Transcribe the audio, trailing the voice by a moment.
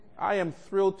I am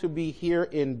thrilled to be here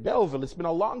in Belleville. It's been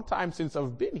a long time since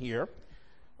I've been here.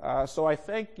 So I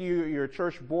thank you, your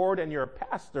church board, and your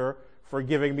pastor for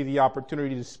giving me the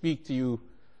opportunity to speak to you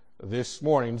this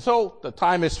morning. So the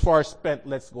time is far spent.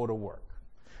 Let's go to work.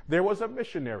 There was a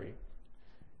missionary.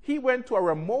 He went to a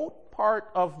remote part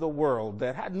of the world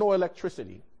that had no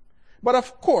electricity. But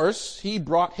of course, he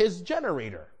brought his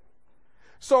generator.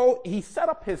 So he set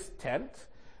up his tent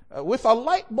with a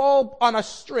light bulb on a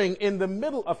string in the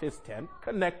middle of his tent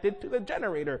connected to the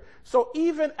generator. So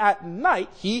even at night,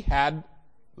 he had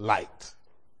light.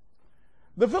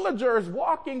 The villagers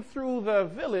walking through the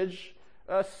village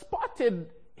spotted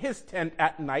his tent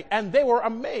at night, and they were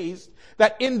amazed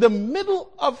that in the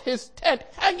middle of his tent,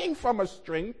 hanging from a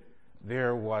string,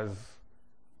 there was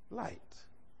light.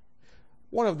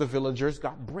 One of the villagers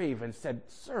got brave and said,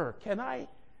 "Sir, can I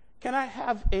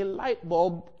have a light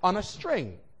bulb on a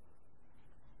string?"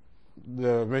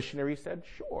 The missionary said,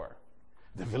 "Sure."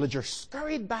 The villager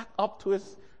scurried back up to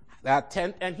his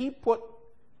tent, and he put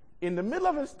in the middle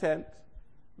of his tent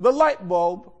the light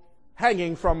bulb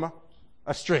hanging from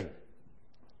a string.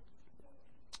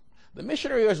 The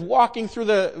missionary was walking through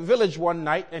the village one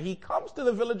night, and he comes to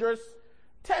the villager's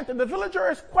tent, and the villager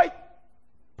is quite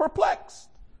perplexed.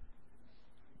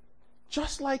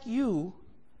 "Just like you,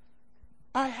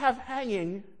 I have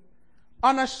hanging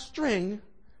on a string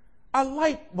a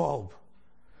light bulb.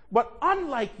 But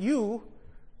unlike you,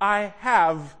 I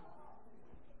have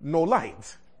no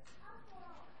light."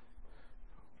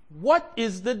 What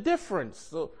is the difference?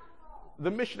 So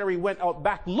the missionary went out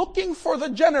back looking for the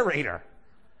generator.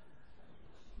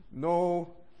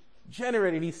 No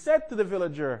generator. And he said to the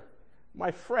villager,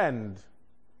 "My friend,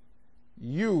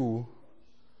 you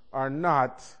are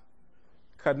not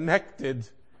connected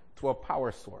to a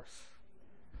power source."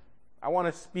 I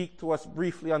want to speak to us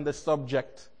briefly on the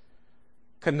subject,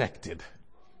 connected.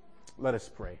 Let us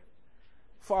pray.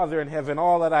 Father in heaven,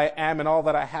 all that I am and all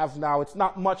that I have now, it's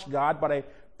not much, God, but I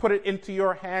put it into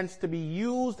your hands to be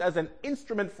used as an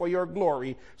instrument for your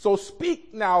glory. So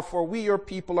speak now, for we, your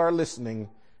people, are listening.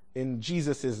 In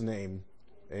Jesus' name,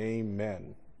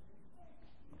 amen.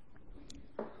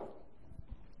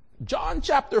 John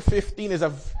chapter 15 is a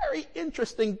very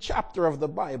interesting chapter of the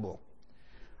Bible.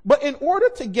 But in order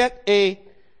to get a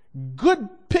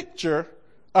good picture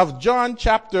of John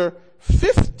chapter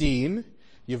 15,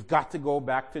 you've got to go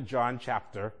back to John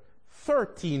chapter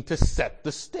 13 to set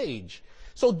the stage.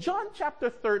 So John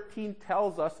chapter 13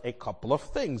 tells us a couple of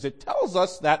things. It tells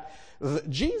us that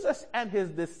Jesus and his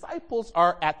disciples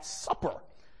are at supper.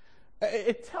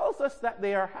 It tells us that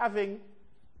they are having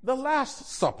the Last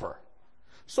Supper.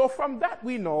 So from that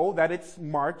we know that it's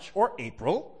March or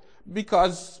April,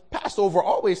 because Passover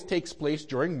always takes place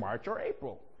during March or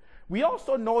April. We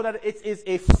also know that it is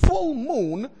a full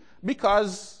moon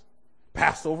because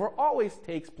Passover always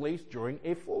takes place during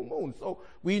a full moon. So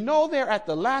we know they're at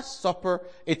the Last Supper.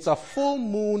 It's a full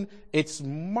moon. It's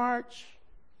March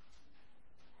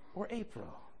or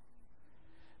April.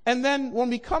 And then when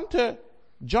we come to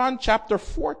John chapter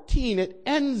 14, it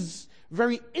ends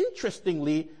very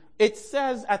interestingly. It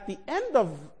says at the end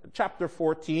of chapter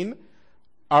 14,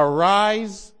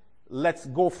 "Arise, let's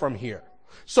go from here."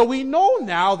 So we know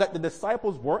now that the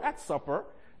disciples were at supper,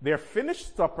 they're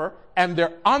finished supper, and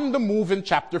they're on the move in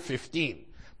chapter 15.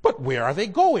 But where are they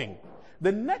going?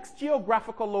 The next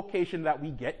geographical location that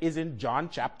we get is in John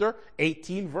chapter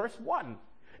 18, verse 1.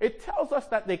 It tells us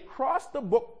that they cross the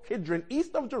brook Kidron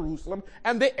east of Jerusalem,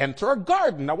 and they enter a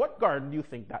garden. Now, what garden do you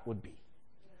think that would be?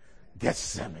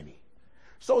 Gethsemane.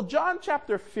 So John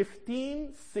chapter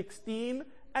 15, 16,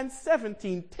 and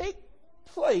 17 take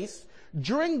place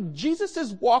during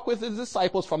Jesus' walk with his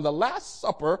disciples from the Last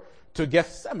Supper to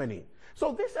Gethsemane.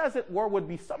 So this, as it were, would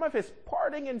be some of his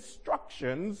parting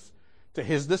instructions to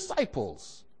his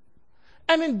disciples.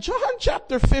 And in John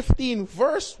chapter 15,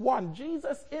 verse 1,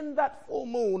 Jesus in that full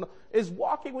moon is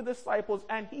walking with disciples,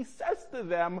 and he says to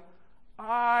them,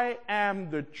 "I am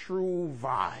the true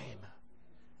vine."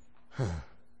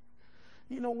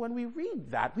 You know, when we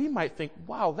read that, we might think,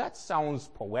 wow, that sounds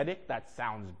poetic, that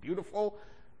sounds beautiful.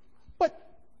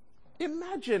 But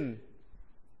imagine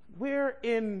we're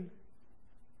in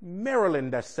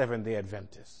Maryland as Seventh-day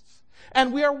Adventists,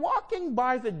 and we are walking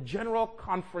by the General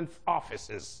Conference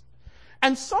offices,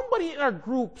 and somebody in our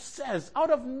group says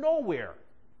out of nowhere,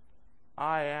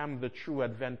 "I am the true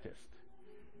Adventist."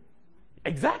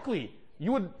 Exactly.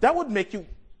 That would make you,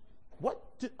 what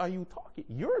are you talking?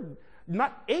 You're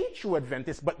not a true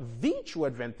Adventist, but the true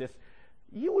Adventist.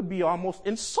 You would be almost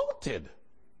insulted.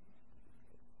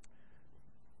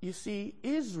 You see,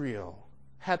 Israel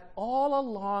had all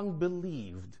along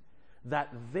believed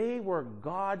that they were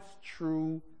God's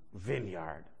true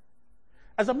vineyard.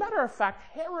 As a matter of fact,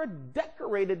 Herod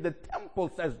decorated the temple,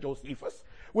 says Josephus,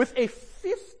 with a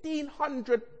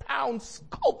 1,500-pound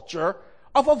sculpture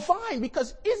of a vine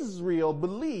because Israel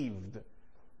believed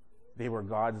they were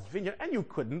God's vineyard, and you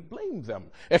couldn't blame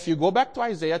them. If you go back to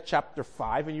Isaiah chapter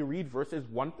 5 and you read verses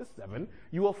 1 to 7,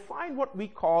 you will find what we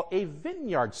call a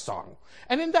vineyard song.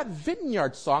 And in that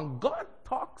vineyard song, God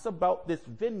talks about this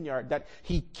vineyard that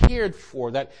he cared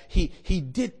for, that he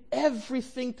did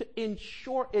everything to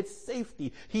ensure its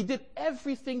safety. He did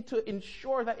everything to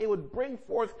ensure that it would bring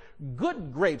forth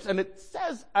good grapes. And it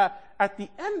says at the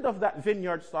end of that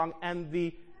vineyard song, and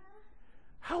the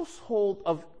household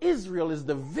of Israel is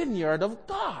the vineyard of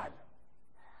God.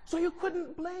 So you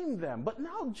couldn't blame them. But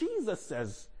now Jesus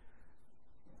says,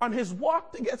 on his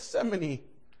walk to Gethsemane,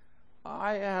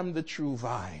 I am the true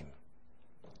vine.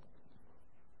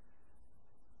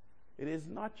 It is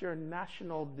not your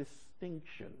national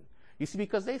distinction. You see,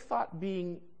 because they thought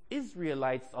being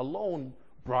Israelites alone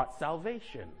brought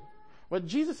salvation. But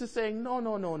Jesus is saying,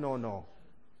 no.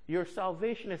 Your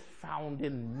salvation is found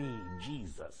in me,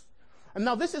 Jesus. And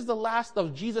now this is the last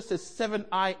of Jesus' 7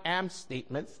 I am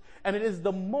statements, and it is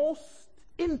the most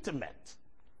intimate.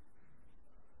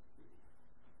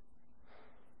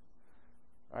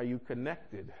 Are you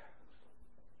connected?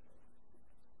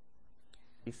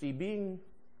 You see, being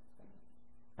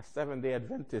a Seventh-day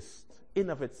Adventist in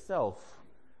of itself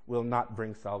will not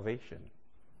bring salvation.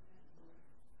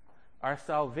 Our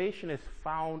salvation is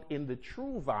found in the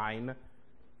true vine,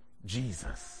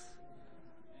 Jesus.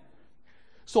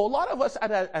 So a lot of us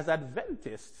as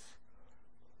Adventists,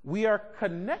 we are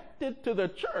connected to the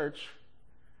church,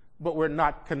 but we're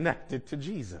not connected to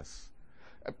Jesus.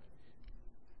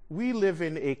 We live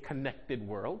in a connected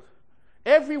world.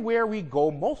 Everywhere we go,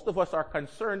 most of us are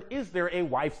concerned, is there a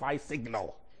Wi-Fi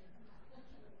signal?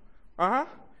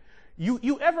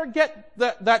 You ever get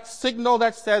that signal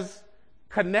that says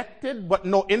connected but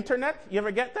no internet? You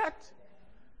ever get that?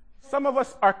 Some of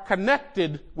us are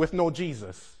connected with no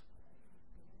Jesus.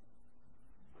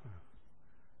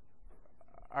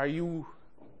 Are you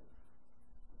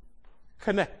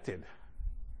connected?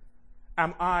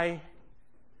 Am I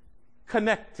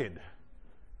connected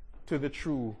to the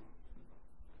true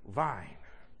vine?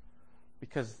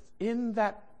 Because in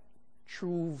that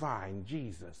true vine,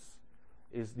 Jesus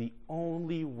is the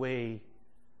only way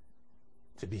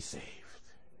to be saved.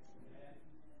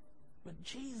 But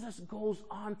Jesus goes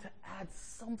on to add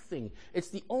something. It's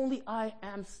the only I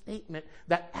am statement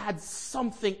that adds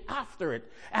something after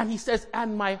it. And he says,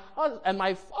 and my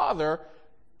Father,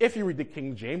 if you read the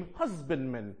King James,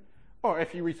 husbandman. Or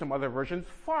if you read some other versions,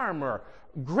 farmer,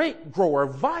 grape grower,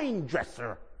 vine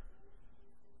dresser.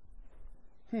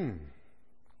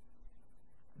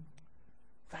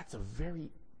 That's a very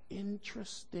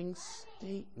interesting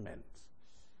statement.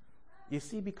 You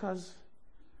see, because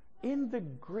in the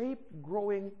grape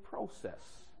growing process,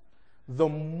 the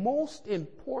most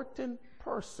important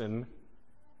person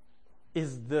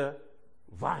is the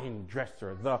vine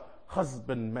dresser, the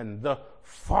husbandman, the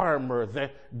farmer, the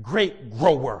grape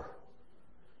grower.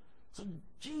 So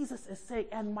Jesus is saying,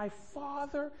 and my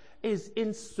Father is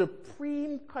in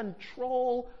supreme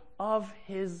control of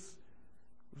his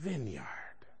vineyard.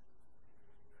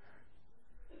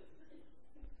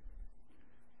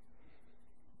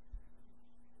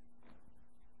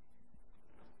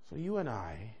 So you and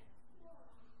I,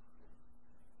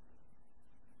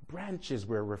 branches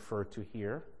we're referred to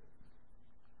here,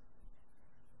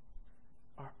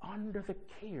 are under the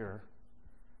care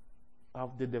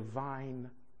of the divine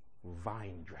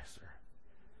vine dresser.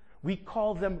 We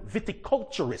call them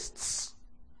viticulturists.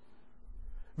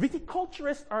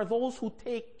 Viticulturists are those who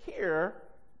take care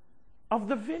of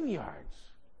the vineyards.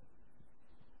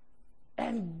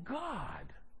 And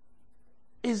God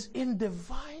is in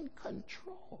divine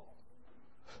control.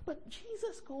 But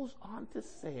Jesus goes on to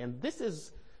say, and this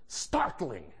is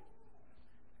startling,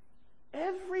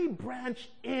 every branch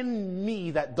in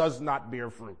me that does not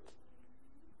bear fruit.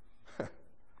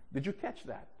 Did you catch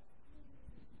that?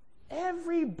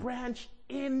 Every branch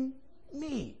in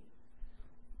me.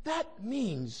 That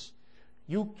means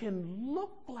you can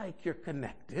look like you're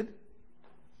connected.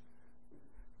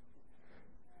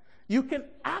 You can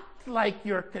act like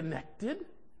you're connected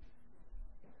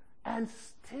and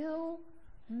still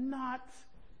not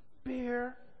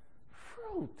bear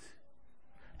fruit.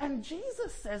 And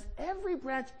Jesus says, every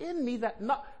branch in me that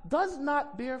does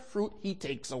not bear fruit, he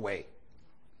takes away.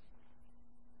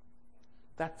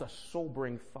 That's a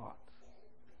sobering thought.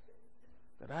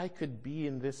 That I could be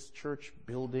in this church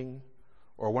building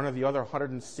or one of the other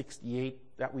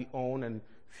 168 that we own and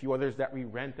a few others that we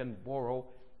rent and borrow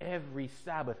every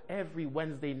Sabbath, every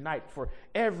Wednesday night for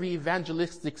every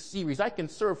evangelistic series. I can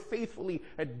serve faithfully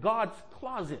at God's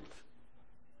closet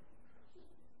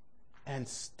and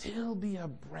still be a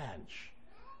branch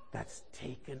that's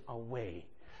taken away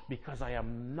because I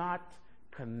am not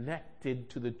connected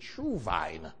to the true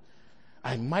vine.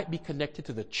 I might be connected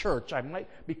to the church. I might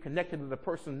be connected to the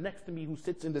person next to me who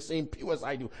sits in the same pew as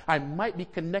I do. I might be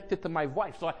connected to my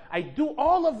wife. So I do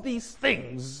all of these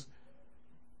things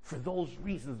for those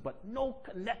reasons, but no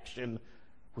connection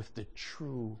with the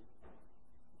true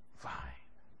vine.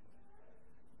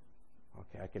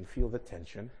 Okay, I can feel the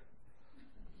tension.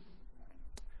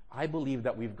 I believe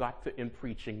that we've got to, in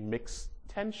preaching, mix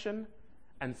tension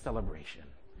and celebration.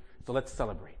 So let's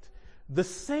celebrate. The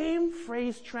same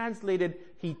phrase translated,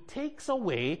 he takes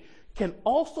away, can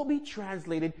also be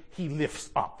translated, he lifts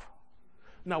up.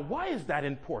 Now, why is that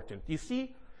important? You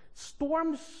see,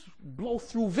 storms blow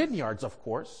through vineyards, of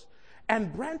course,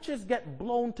 and branches get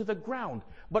blown to the ground.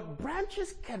 But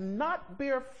branches cannot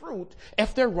bear fruit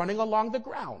if they're running along the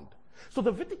ground. So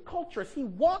the viticulturist, he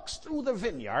walks through the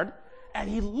vineyard and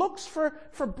he looks for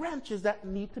branches that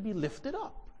need to be lifted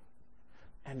up.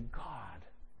 And God,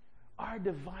 our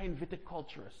divine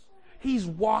viticulturist, he's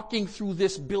walking through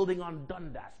this building on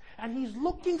Dundas, and he's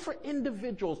looking for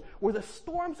individuals where the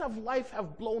storms of life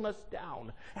have blown us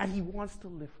down, and he wants to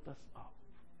lift us up.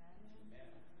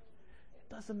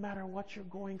 It doesn't matter what you're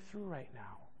going through right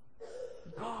now.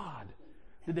 God,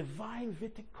 the divine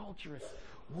viticulturist,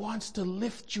 wants to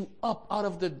lift you up out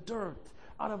of the dirt,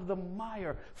 out of the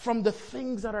mire, from the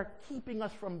things that are keeping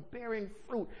us from bearing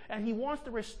fruit. And he wants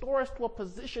to restore us to a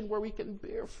position where we can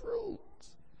bear fruit.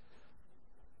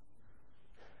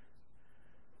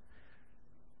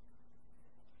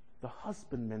 The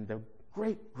husbandman, the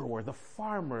grape grower, the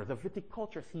farmer, the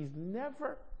viticulturist, he's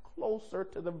never closer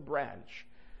to the branch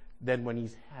than when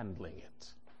he's handling it.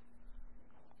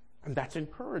 And that's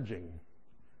encouraging,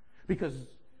 because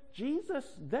Jesus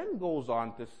then goes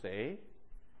on to say,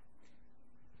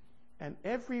 and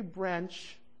every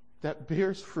branch that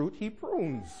bears fruit, he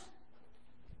prunes.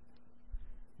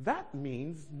 That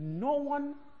means no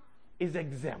one is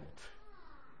exempt.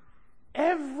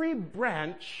 Every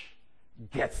branch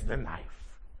gets the knife.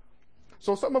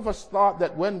 So some of us thought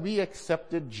that when we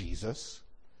accepted Jesus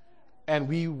and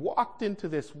we walked into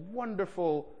this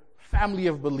wonderful family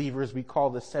of believers we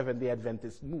call the Seventh-day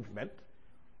Adventist movement,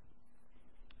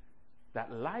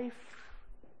 that life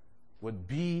would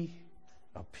be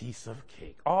a piece of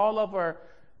cake. All of our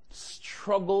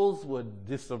struggles would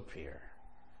disappear.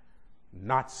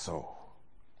 Not so.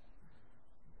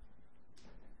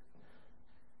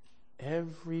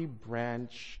 Every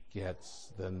branch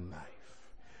gets the knife.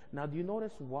 Now, do you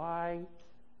notice why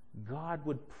God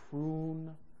would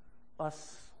prune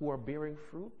us who are bearing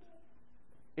fruit?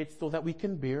 It's so that we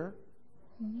can bear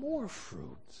more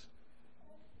fruit.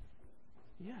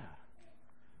 Yeah.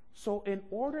 So in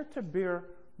order to bear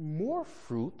more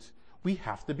fruit, we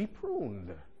have to be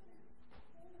pruned.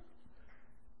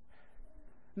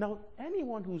 Now,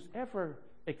 anyone who's ever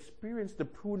experienced the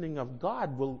pruning of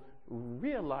God will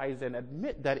realize and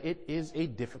admit that it is a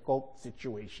difficult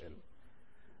situation.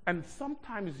 And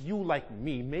sometimes you, like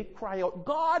me, may cry out,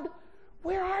 God,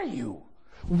 where are you?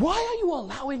 Why are you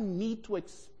allowing me to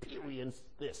experience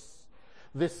this?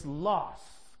 This loss.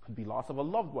 Could be loss of a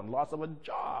loved one, loss of a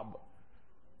job.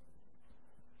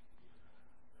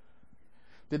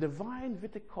 The divine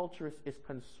viticulturist is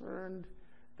concerned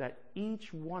that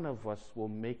each one of us will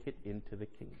make it into the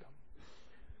kingdom.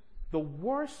 The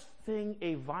worst thing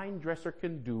a vine dresser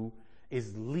can do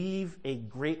is leave a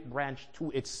great branch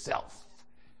to itself.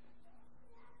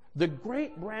 The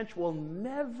great branch will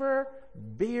never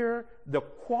bear the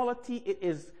quality it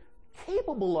is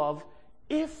capable of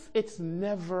if it's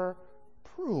never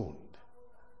pruned.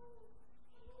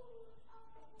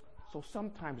 So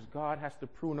sometimes God has to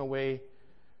prune away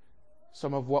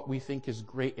some of what we think is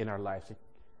great in our lives.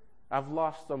 I've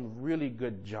lost some really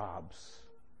good jobs.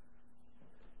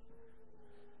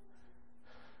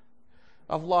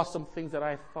 I've lost some things that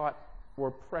I thought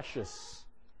were precious.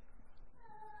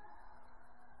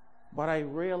 But I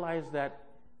realized that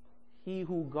he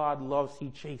who God loves,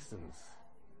 he chastens.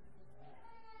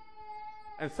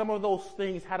 And some of those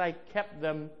things, had I kept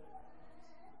them,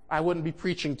 I wouldn't be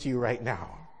preaching to you right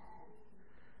now.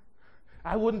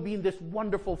 I wouldn't be in this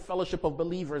wonderful fellowship of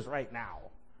believers right now.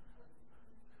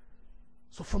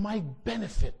 So for my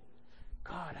benefit,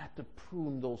 God had to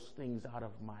prune those things out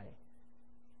of my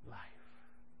life.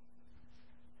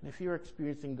 And if you're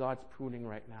experiencing God's pruning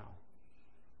right now,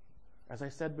 as I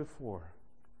said before,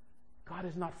 God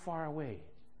is not far away.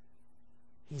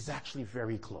 He's actually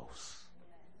very close.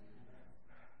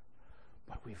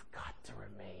 But we've got to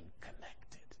remain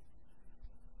connected.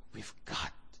 We've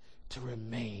got to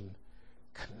remain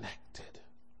connected.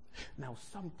 Now,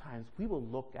 sometimes we will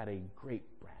look at a grape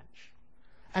branch,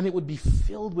 and it would be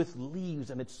filled with leaves,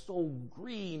 and it's so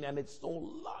green, and it's so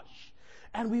lush.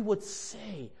 And we would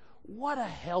say, what a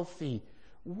healthy,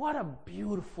 what a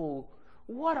beautiful,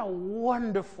 what a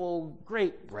wonderful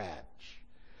grape branch.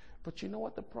 But you know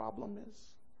what the problem is?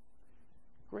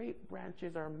 Grape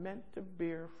branches are meant to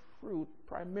bear fruit,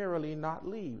 primarily, not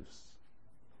leaves.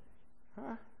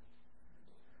 Huh?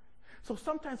 So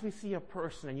sometimes we see a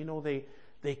person, and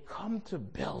they come to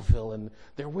Belleville, and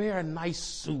they wear a nice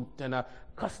suit and a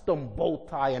custom bow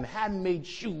tie and handmade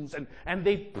shoes, and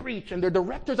they preach, and they're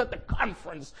directors at the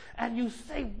conference, and you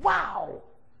say, wow,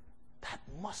 that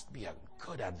must be a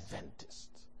good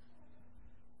Adventist.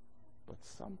 But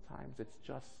sometimes it's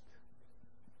just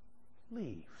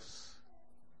leaves.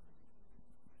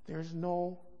 There's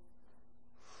no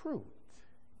fruit.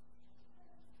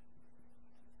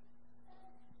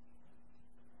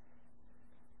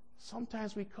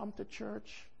 Sometimes we come to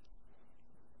church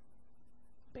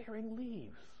bearing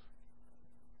leaves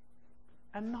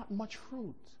and not much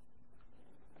fruit.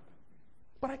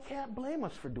 But I can't blame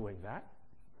us for doing that.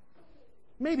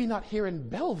 Maybe not here in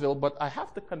Belleville, but I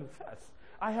have to confess,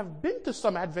 I have been to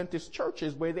some Adventist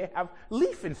churches where they have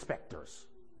leaf inspectors.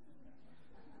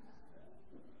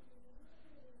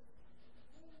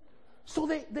 So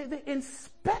they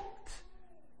inspect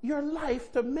your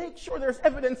life to make sure there's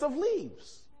evidence of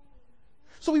leaves.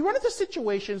 So we run into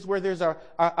situations where there's a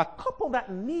couple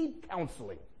that need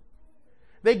counseling.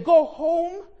 They go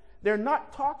home, they're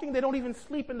not talking, they don't even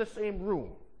sleep in the same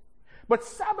room. But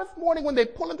Sabbath morning when they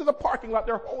pull into the parking lot,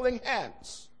 they're holding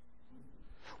hands.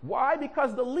 Why?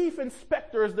 Because the leaf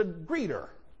inspector is the greeter.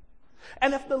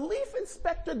 And if the leaf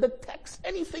inspector detects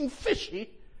anything fishy,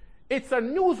 it's a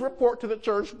news report to the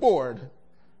church board.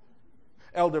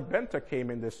 Elder Benta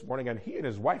came in this morning, and he and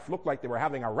his wife looked like they were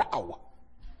having a row.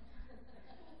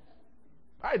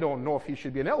 I don't know if he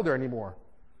should be an elder anymore.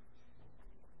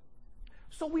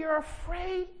 So we are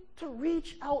afraid to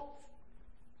reach out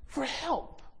for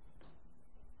help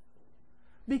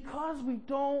because we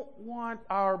don't want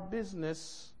our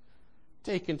business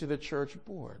taken to the church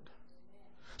board.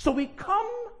 So we come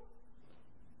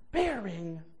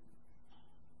bearing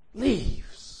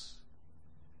leaves.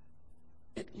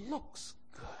 It looks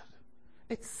good.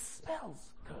 It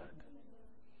smells good.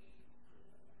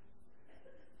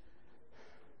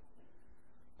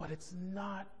 But it's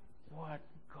not what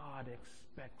God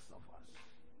expects of us.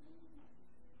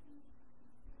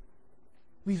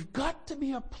 We've got to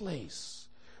be a place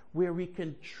where we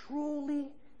can truly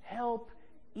help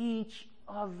each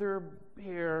other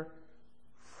bear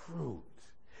fruit.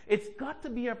 It's got to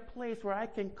be a place where I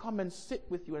can come and sit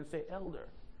with you and say, Elder,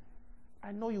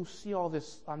 I know you see all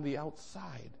this on the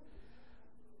outside,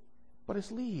 but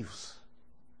it's leaves.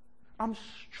 I'm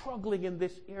struggling in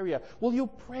this area. Will you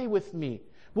pray with me?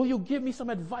 Will you give me some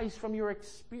advice from your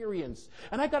experience?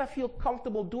 And I got to feel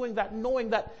comfortable doing that, knowing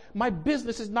that my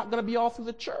business is not going to be all through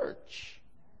the church.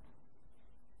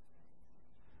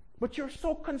 But you're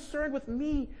so concerned with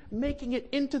me making it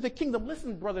into the kingdom.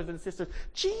 Listen, brothers and sisters,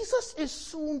 Jesus is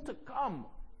soon to come.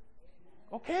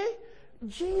 Okay?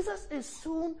 Jesus is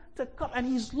soon to come. And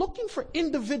he's looking for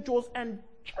individuals and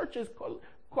churches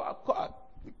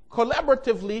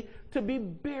collaboratively to be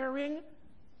bearing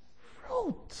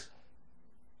fruit.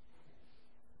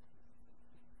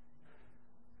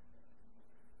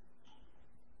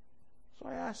 So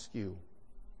I ask you,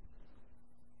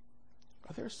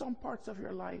 are there some parts of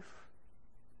your life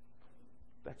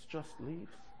that's just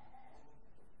leaves?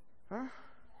 Huh?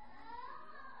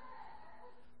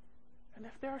 And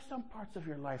if there are some parts of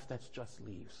your life that's just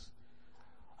leaves,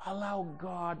 allow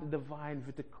God, the divine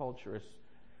viticulturist,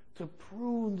 to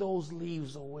prune those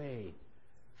leaves away.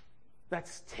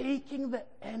 That's taking the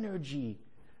energy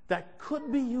that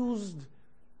could be used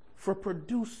for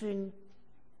producing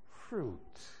fruit.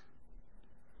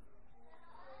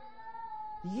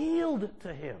 Yield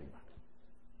to him.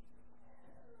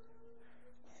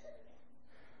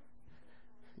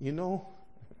 You know,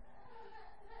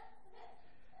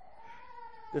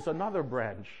 there's another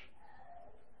branch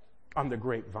on the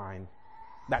grapevine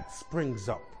that springs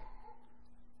up.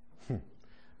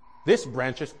 This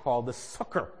branch is called the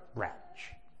sucker branch.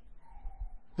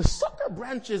 The sucker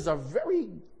branch is a very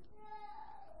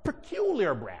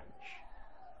peculiar branch.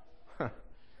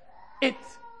 It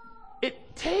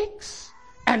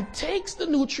takes the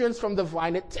nutrients from the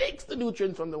vine, it takes the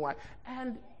nutrients from the vine,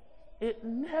 and it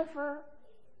never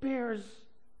bears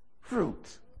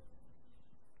fruit.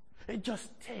 It just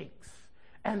takes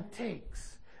and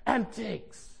takes and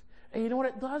takes. And you know what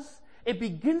it does? It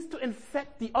begins to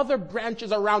infect the other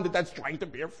branches around it that's trying to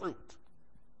bear fruit.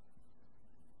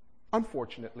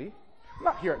 Unfortunately,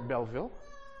 not here at Belleville,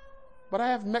 but I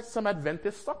have met some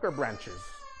Adventist sucker branches.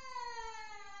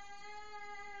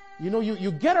 You know,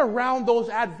 you get around those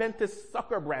Adventist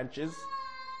sucker branches,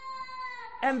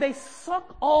 and they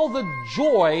suck all the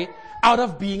joy out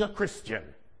of being a Christian.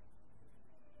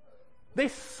 They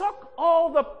suck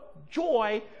all the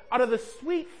joy out of the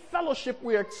sweet fellowship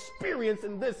we experience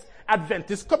in this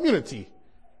Adventist community.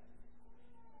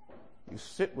 You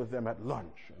sit with them at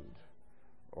lunch and,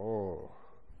 oh,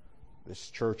 this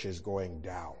church is going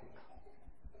down.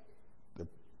 The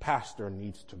pastor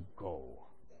needs to go.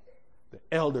 The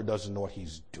elder doesn't know what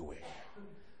he's doing.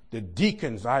 The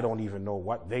deacons, I don't even know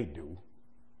what they do.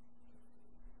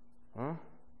 Huh?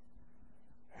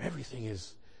 Everything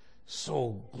is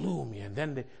so gloomy. And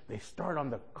then they start on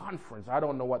the conference. I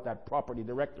don't know what that property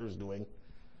director is doing.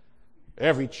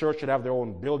 Every church should have their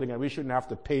own building, and we shouldn't have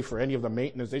to pay for any of the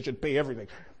maintenance. They should pay everything.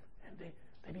 And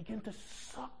they begin to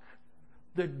suck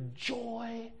the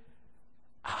joy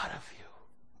out of you.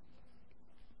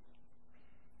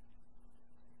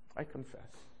 I confess,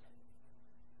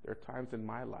 there are times in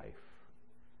my life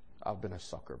I've been a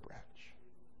sucker branch.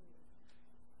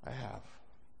 I have.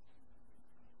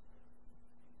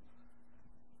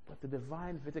 But the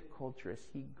divine viticulturist,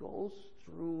 he goes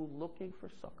through looking for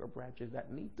sucker branches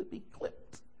that need to be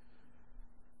clipped.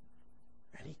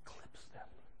 And he clips them.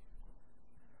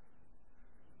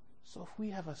 So if we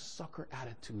have a sucker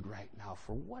attitude right now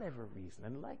for whatever reason,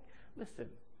 and listen,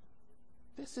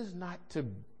 this is not to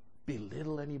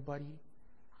belittle anybody.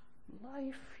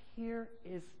 Life here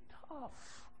is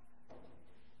tough.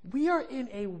 We are in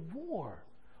a war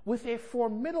with a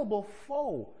formidable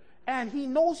foe, and he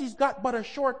knows he's got but a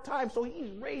short time, so he's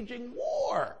raging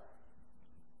war.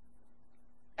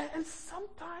 And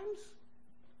sometimes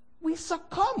we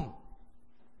succumb.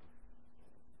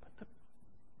 But the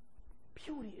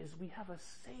beauty is we have a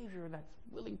Savior that's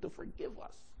willing to forgive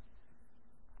us,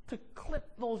 to clip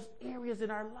those areas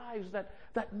in our lives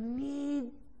that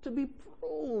need to be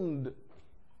pruned.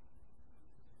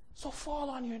 So fall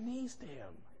on your knees to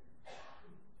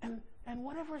him. And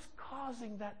whatever is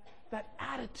causing that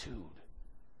attitude,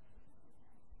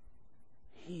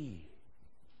 he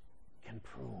can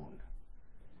prune.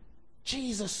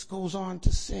 Jesus goes on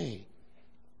to say,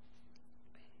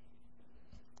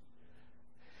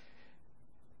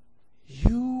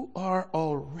 you are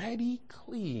already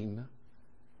clean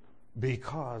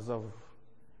because of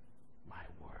my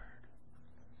word.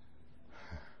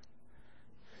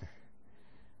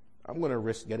 I'm going to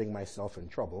risk getting myself in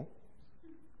trouble.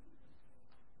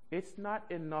 It's not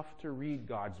enough to read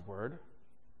God's word.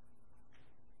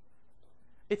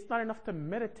 It's not enough to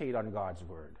meditate on God's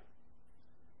word.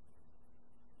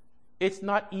 It's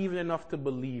not even enough to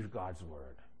believe God's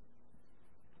word.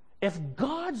 If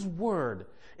God's word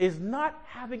is not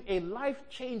having a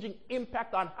life-changing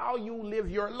impact on how you live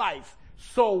your life,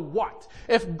 so what?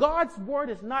 If God's word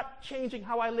is not changing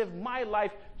how I live my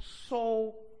life,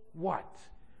 so what?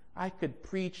 I could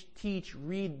preach, teach,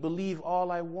 read, believe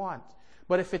all I want.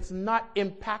 But if it's not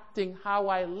impacting how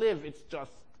I live, it's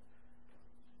just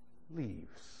leaves.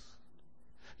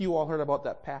 You all heard about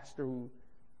that pastor who,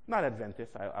 not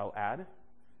Adventist, I'll add,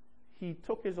 he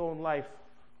took his own life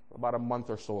about a month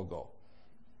or so ago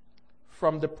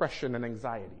from depression and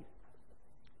anxiety.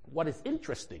 What is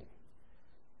interesting,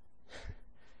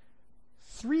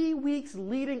 3 weeks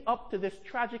leading up to this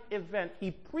tragic event,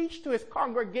 he preached to his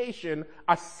congregation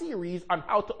a series on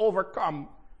how to overcome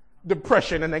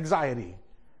depression and anxiety.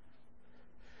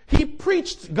 He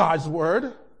preached God's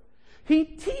word. He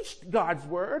taught God's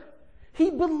word. He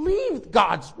believed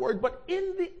God's word, but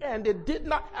in the end, it did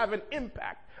not have an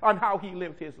impact on how he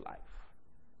lived his life.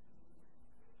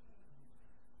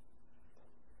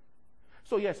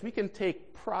 So yes, we can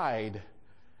take pride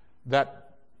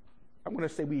that, I'm going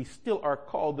to say, we still are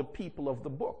called the people of the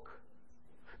book.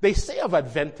 They say of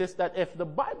Adventists that if the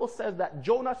Bible says that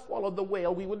Jonah swallowed the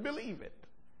whale, we would believe it.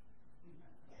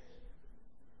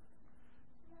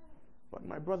 But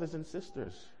my brothers and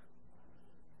sisters,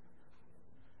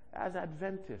 as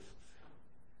Adventists,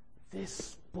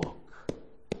 this book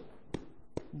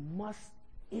must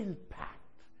impact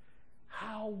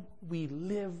how we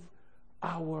live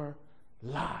our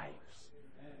lives.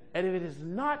 And if it is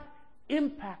not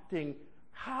impacting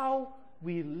how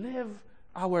we live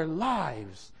our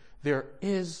lives, there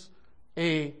is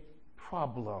a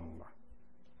problem.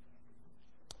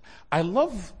 I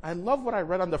love what I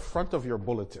read on the front of your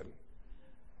bulletin.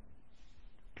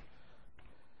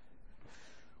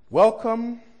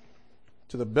 Welcome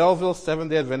to the Belleville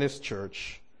Seventh-day Adventist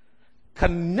Church,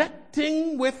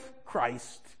 connecting with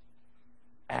Christ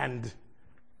and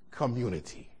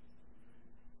community.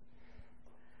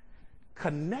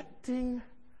 Connecting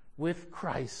with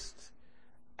Christ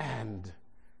and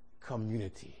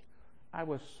community. I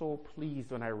was so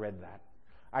pleased when I read that.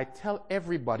 I tell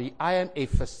everybody I am a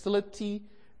facility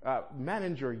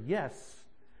manager, yes,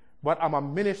 but I'm a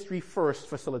ministry first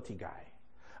facility guy.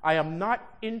 I am not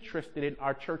interested in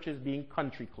our churches being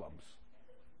country clubs,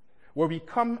 where we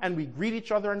come and we greet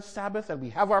each other on Sabbath and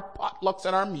we have our potlucks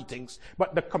and our meetings,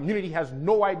 but the community has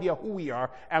no idea who we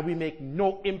are and we make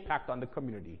no impact on the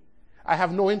community. I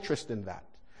have no interest in that.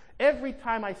 Every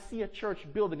time I see a church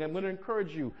building, I'm going to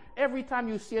encourage you, every time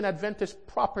you see an Adventist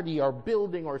property or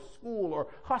building or school or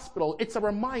hospital, it's a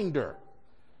reminder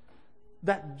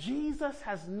that Jesus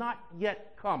has not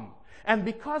yet come. And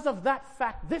because of that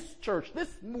fact, this church, this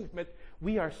movement,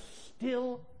 we are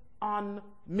still on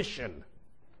mission.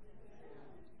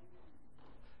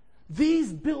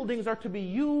 These buildings are to be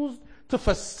used to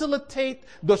facilitate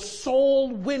the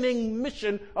soul-winning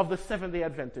mission of the Seventh-day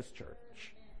Adventist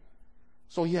Church.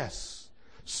 So yes,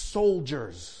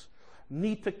 soldiers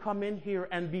need to come in here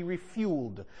and be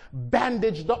refueled,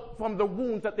 bandaged up from the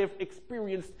wounds that they've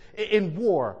experienced in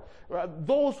war.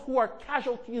 Those who are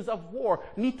casualties of war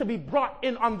need to be brought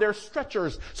in on their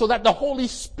stretchers so that the Holy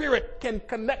Spirit can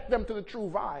connect them to the true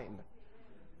vine.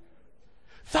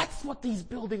 That's what these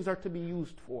buildings are to be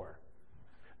used for.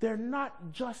 They're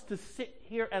not just to sit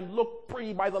here and look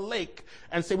pretty by the lake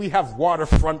and say we have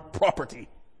waterfront property.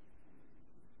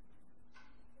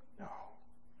 No.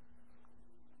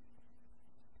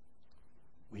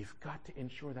 We've got to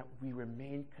ensure that we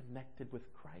remain connected with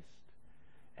Christ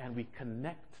and we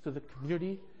connect to the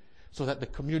community so that the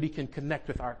community can connect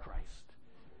with our Christ.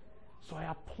 So I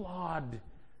applaud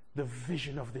the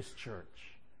vision of this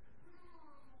church.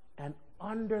 And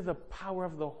under the power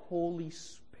of the Holy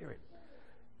Spirit,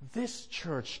 this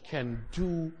church can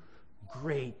do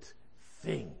great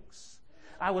things.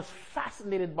 I was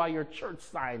fascinated by your church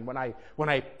sign when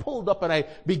I pulled up and I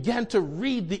began to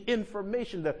read the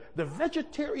information, the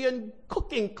vegetarian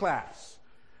cooking class,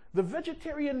 the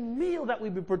vegetarian meal that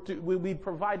we'll be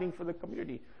providing for the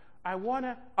community. I want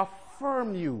to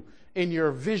affirm you in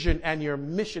your vision and your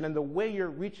mission and the way you're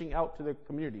reaching out to the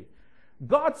community.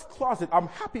 God's Closet, I'm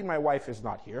happy my wife is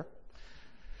not here.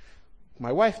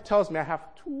 My wife tells me I have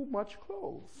too much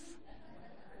clothes.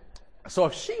 So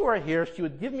if she were here, she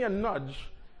would give me a nudge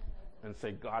and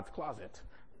say, God's Closet.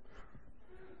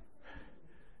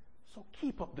 So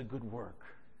keep up the good work.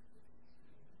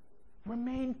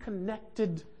 Remain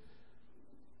connected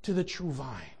to the true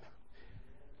vine.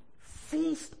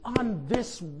 Feast on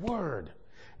this word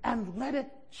and let it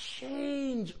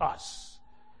change us.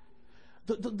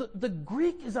 The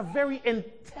Greek is a very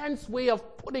intense way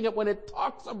of putting it when it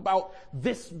talks about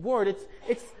this word.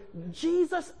 It's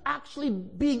Jesus actually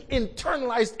being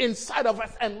internalized inside of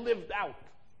us and lived out.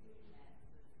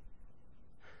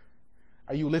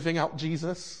 Are you living out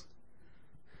Jesus?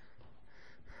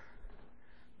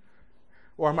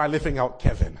 Or am I living out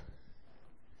Kevin?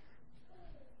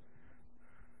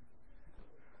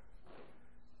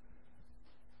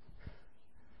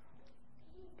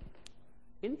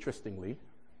 Interestingly,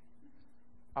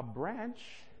 a branch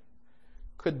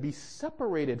could be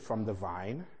separated from the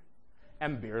vine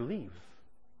and bear leaves,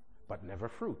 but never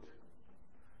fruit.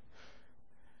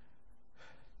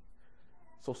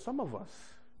 So some of us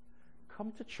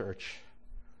come to church,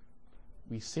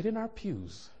 we sit in our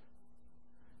pews,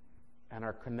 and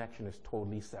our connection is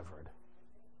totally severed.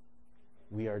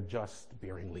 We are just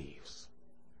bearing leaves.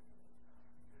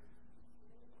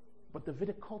 But the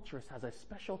viticulturist has a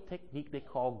special technique they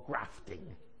call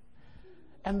grafting.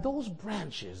 And those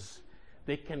branches,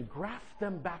 they can graft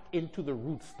them back into the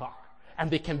rootstock and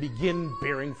they can begin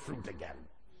bearing fruit again.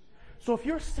 So if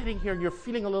you're sitting here and you're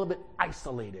feeling a little bit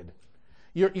isolated,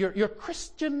 your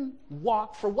Christian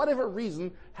walk, for whatever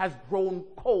reason, has grown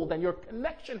cold and your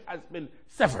connection has been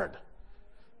severed,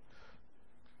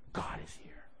 God is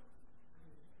here.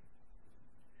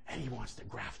 And He wants to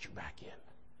graft you back in,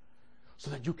 so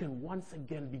that you can once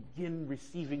again begin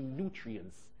receiving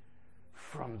nutrients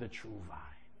from the true vine.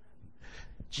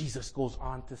 Jesus goes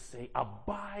on to say,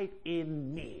 abide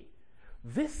in me.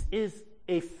 This is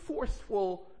a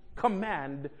forceful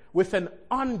command with an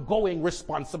ongoing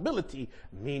responsibility,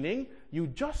 meaning you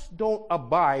just don't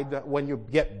abide when you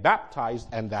get baptized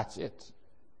and that's it.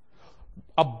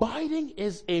 Abiding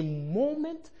is a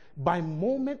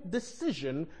moment-by-moment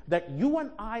decision that you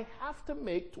and I have to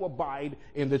make to abide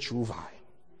in the true vine.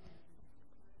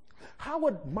 How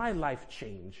would my life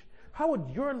change How would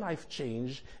your life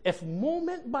change if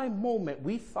moment by moment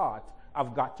we thought,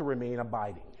 I've got to remain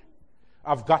abiding.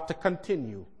 I've got to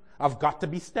continue. I've got to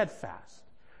be steadfast.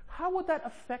 How would that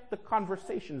affect the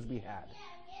conversations we had?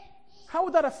 How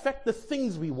would that affect the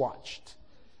things we watched?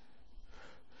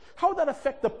 How would that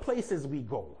affect the places we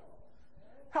go?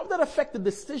 How would that affect the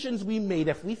decisions we made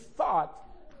if we thought,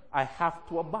 I have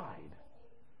to abide?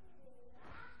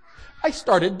 I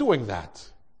started doing that.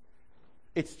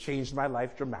 It's changed my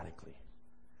life dramatically.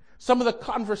 Some of the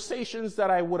conversations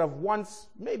that I would have once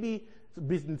maybe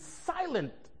been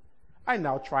silent, I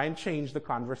now try and change the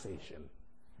conversation.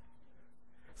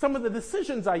 Some of the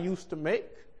decisions I used to make,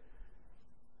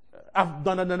 I've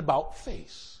done an about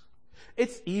face.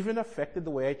 It's even affected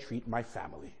the way I treat my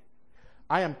family.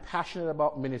 I am passionate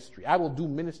about ministry. I will do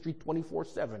ministry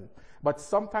 24/7, but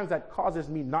sometimes that causes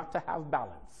me not to have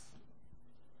balance.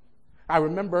 I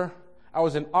remember I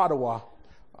was in Ottawa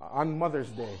on Mother's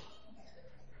Day,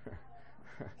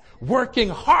 working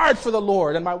hard for the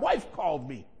Lord, and my wife called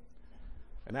me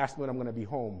and asked me when I'm going to be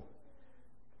home.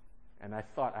 And I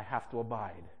thought, I have to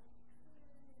abide.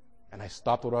 And I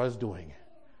stopped what I was doing,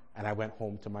 and I went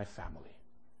home to my family.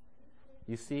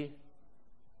 You see,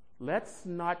 let's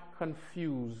not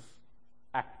confuse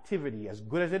activity, as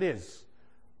good as it is,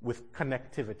 with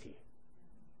connectivity.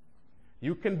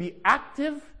 You can be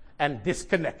active and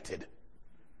disconnected.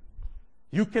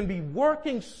 You can be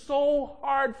working so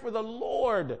hard for the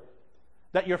Lord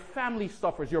that your family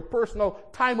suffers, your personal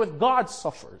time with God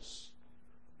suffers.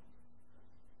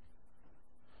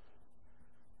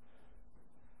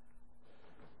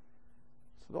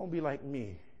 So don't be like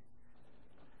me,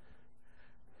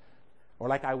 or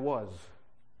like I was,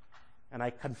 and I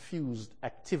confused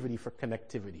activity for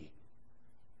connectivity.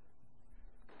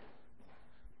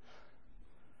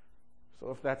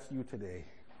 So if that's you today,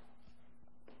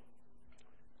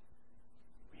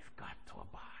 we've got to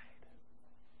abide.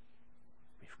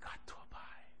 We've got to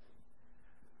abide.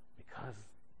 Because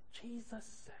Jesus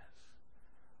says,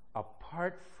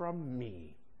 apart from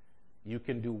me, you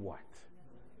can do what?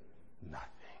 Nothing.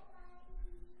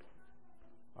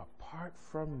 Apart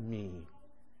from me,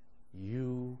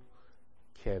 you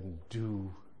can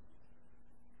do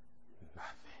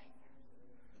nothing.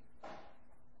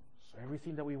 So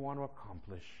everything that we want to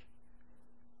accomplish,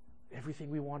 everything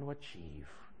we want to achieve,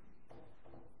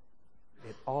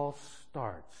 it all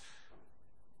starts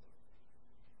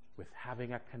with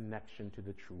having a connection to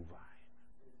the true vine.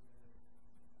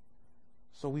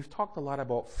 So we've talked a lot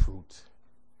about fruit.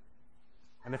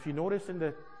 And if you notice in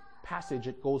the passage,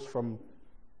 it goes from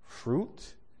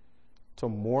fruit to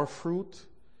more fruit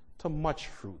to much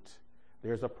fruit.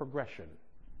 There's a progression.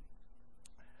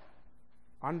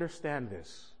 Understand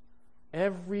this.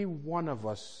 Every one of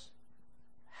us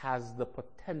has the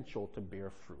potential to bear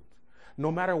fruit.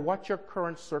 No matter what your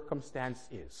current circumstance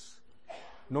is,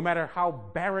 no matter how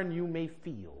barren you may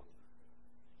feel,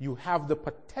 you have the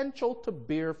potential to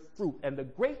bear fruit. And the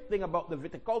great thing about the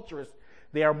viticulturists,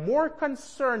 they are more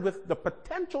concerned with the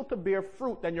potential to bear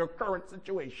fruit than your current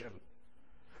situation.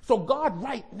 So God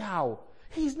right now,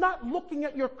 He's not looking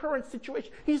at your current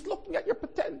situation. He's looking at your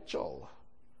potential.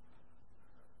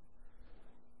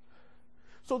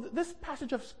 So this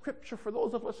passage of Scripture, for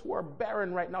those of us who are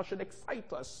barren right now, should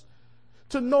excite us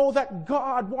to know that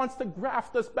God wants to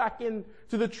graft us back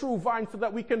into the true vine so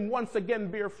that we can once again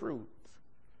bear fruit.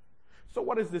 So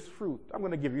what is this fruit? I'm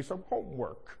going to give you some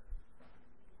homework.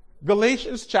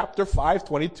 Galatians chapter 5,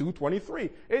 22, 23.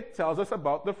 It tells us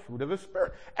about the fruit of the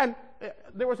Spirit. And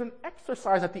there was an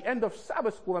exercise at the end of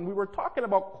Sabbath school, and we were talking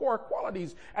about core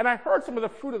qualities. And I heard some of the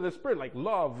fruit of the Spirit, like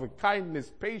love, kindness,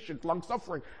 patience,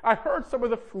 long-suffering. I heard some of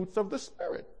the fruits of the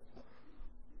Spirit.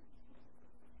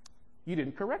 You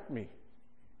didn't correct me.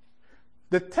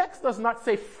 The text does not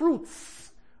say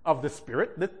fruits of the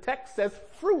Spirit. The text says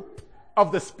fruit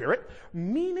of the Spirit,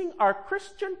 meaning our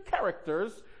Christian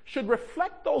characters should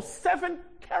reflect those 7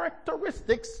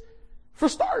 characteristics for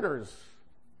starters.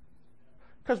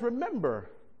 Because remember,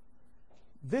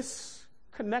 this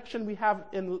connection we have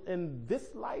in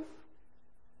this life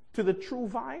to the true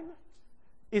vine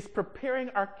is preparing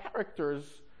our characters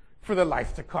for the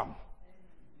life to come.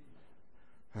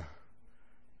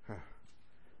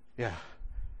 Yeah.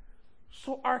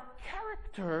 So our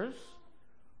characters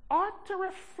ought to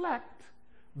reflect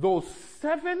those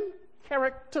 7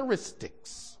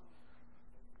 characteristics.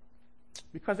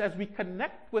 Because as we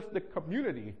connect with the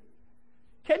community,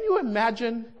 can you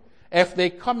imagine if they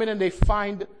come in and they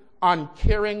find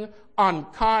uncaring,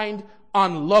 unkind,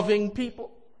 unloving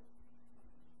people?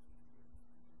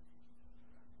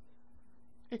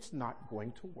 It's not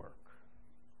going to work.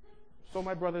 So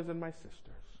my brothers and my sisters,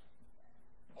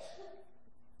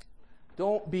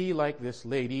 Don't be like this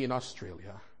lady in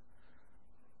Australia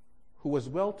who was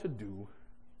well-to-do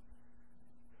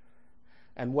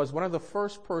and was one of the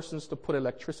first persons to put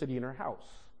electricity in her house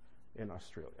in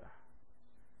Australia.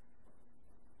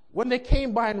 When they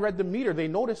came by and read the meter, they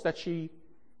noticed that she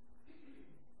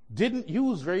didn't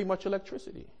use very much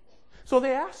electricity. So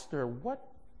they asked her, "What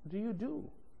do you do?"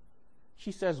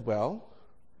 She says, "Well,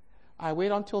 I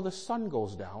wait until the sun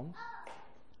goes down,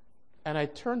 and I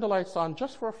turn the lights on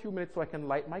just for a few minutes so I can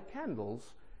light my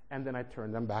candles, and then I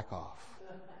turn them back off."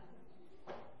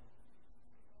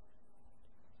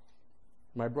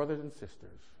 My brothers and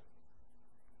sisters,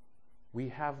 we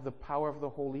have the power of the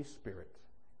Holy Spirit.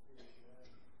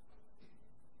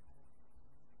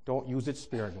 Don't use it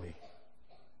sparingly.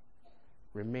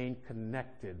 Remain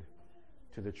connected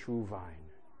to the true vine.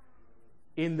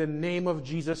 In the name of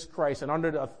Jesus Christ and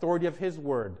under the authority of His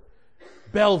word,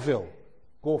 Belleville,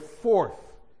 go forth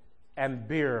and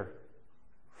bear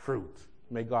fruit.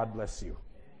 May God bless you.